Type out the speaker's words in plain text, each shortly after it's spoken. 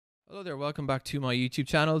Hello there, welcome back to my YouTube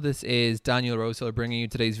channel. This is Daniel Rosehill bringing you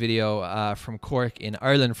today's video from Cork in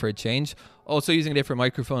Ireland for a change. Also using a different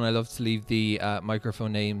microphone. I love to leave the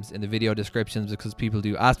microphone names in the video descriptions because people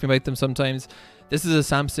do ask me about them sometimes. This is a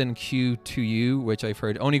Samson Q2U, which I've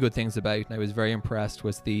heard only good things about, and I was very impressed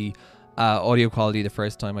with the audio quality the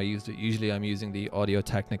first time I used it. Usually I'm using the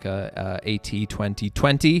Audio-Technica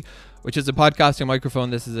AT2020, which is a podcasting microphone.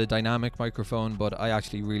 This is a dynamic microphone, but I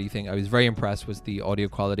actually really think I was very impressed with the audio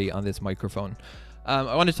quality on this microphone.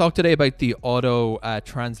 I want to talk today about the auto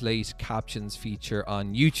translate captions feature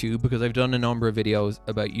on YouTube because I've done a number of videos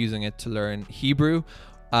about using it to learn Hebrew.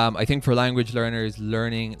 I think for language learners,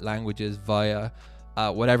 learning languages via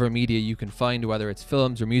whatever media you can find, whether it's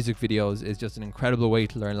films or music videos, is just an incredible way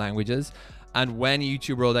to learn languages. And when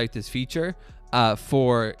YouTube rolled out this feature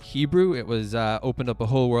for Hebrew, it was opened up a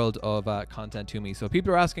whole world of content to me. So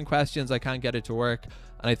people are asking questions, I can't get it to work,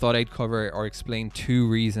 and I thought I'd cover or explain two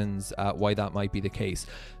reasons why that might be the case.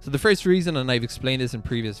 So the first reason, and I've explained this in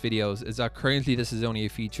previous videos, is that currently this is only a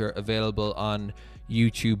feature available on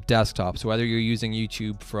YouTube desktop. So whether you're using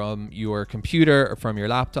YouTube from your computer or from your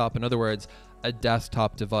laptop, in other words, a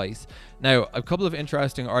desktop device. Now, a couple of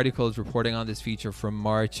interesting articles reporting on this feature from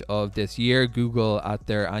March of this year. Google at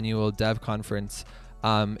their annual dev conference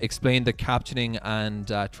explained that captioning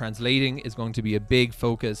and translating is going to be a big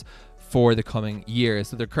focus for the coming year.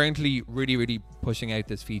 So they're currently really pushing out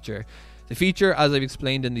this feature. The feature, as I've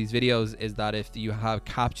explained in these videos, is that if you have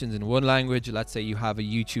captions in one language, let's say you have a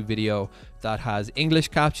YouTube video that has English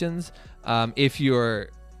captions, if you're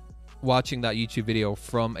watching that YouTube video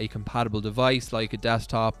from a compatible device like a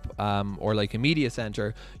desktop or like a media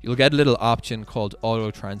center, you'll get a little option called auto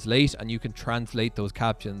translate, and you can translate those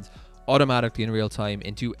captions automatically in real time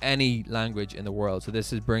into any language in the world. So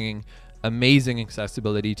this is bringing amazing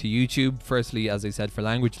accessibility to YouTube, firstly, as I said, for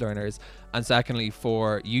language learners, and secondly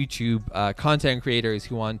for YouTube content creators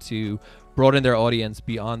who want to broaden their audience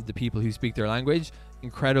beyond the people who speak their language.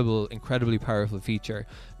 Incredibly powerful feature.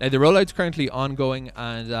 Now the rollout's currently ongoing,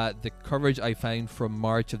 and the coverage I found from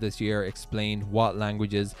March of this year explained what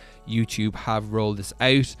languages YouTube have rolled this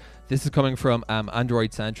out. This is coming from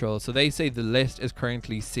Android Central. So they say the list is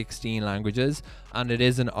currently 16 languages and it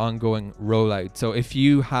is an ongoing rollout. So if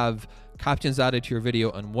you have captions added to your video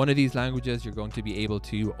in one of these languages, you're going to be able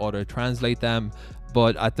to auto translate them,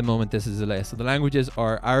 but at the moment this is a list. So the languages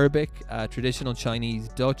are Arabic, traditional Chinese,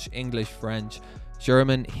 Dutch, English, French,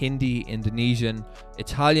 German, Hindi, Indonesian,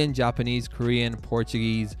 Italian, Japanese, Korean,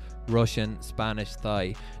 Portuguese, Russian, Spanish,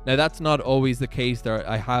 Thai. Now that's not always the case.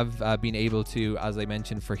 I have been able to, as I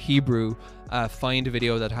mentioned for Hebrew, find a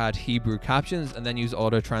video that had Hebrew captions and then use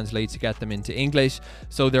auto translate to get them into English.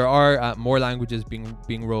 So there are more languages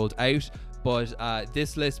being rolled out, but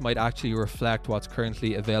this list might actually reflect what's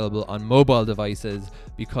currently available on mobile devices,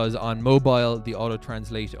 because on mobile the auto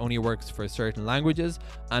translate only works for certain languages,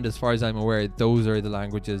 and as far as I'm aware, those are the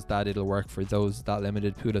languages that it'll work for, that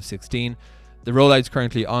limited pool of 16. The rollout's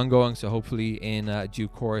currently ongoing, so hopefully in due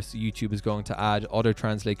course YouTube is going to add auto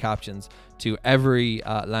translate captions to every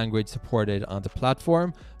language supported on the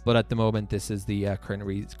platform. But at the moment, this is the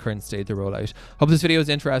current state of the rollout. Hope this video is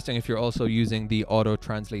interesting if you're also using the auto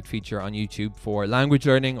translate feature on YouTube for language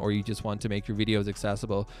learning, or you just want to make your videos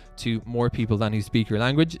accessible to more people than who speak your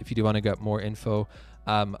language. If you do want to get more info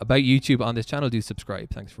about YouTube on this channel, do subscribe.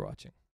 Thanks for watching.